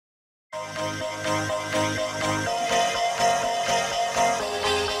Do you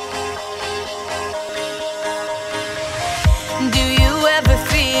ever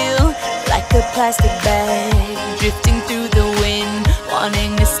feel like a plastic bag drifting through the wind,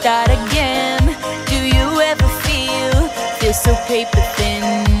 wanting to start again? Do you ever feel so paper thin,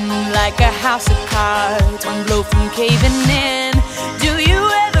 like a house of cards, one blow from caving in? Do you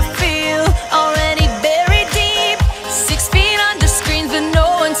ever feel already buried deep, 6 feet under screens, but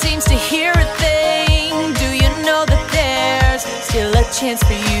no one seems to hear a thing? Do you know that there's still a chance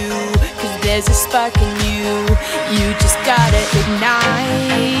for you, 'cause there's a spark in you? You just gotta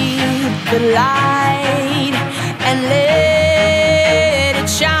ignite the light and let it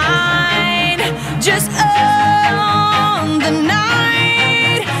shine. Just own the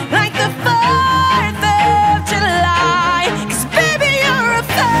night like the 4th of July. 'Cause baby, you're a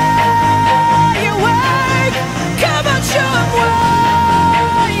firework. Come on, show 'em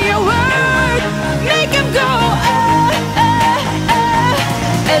what you work. Make 'em go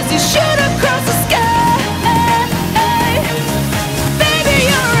as you shoot across the sky.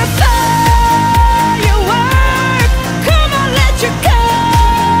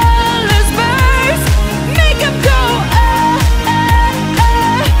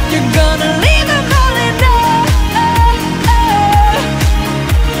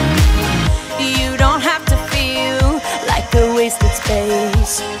 Wasted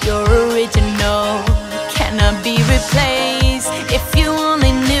space, you're original, cannot be replaced.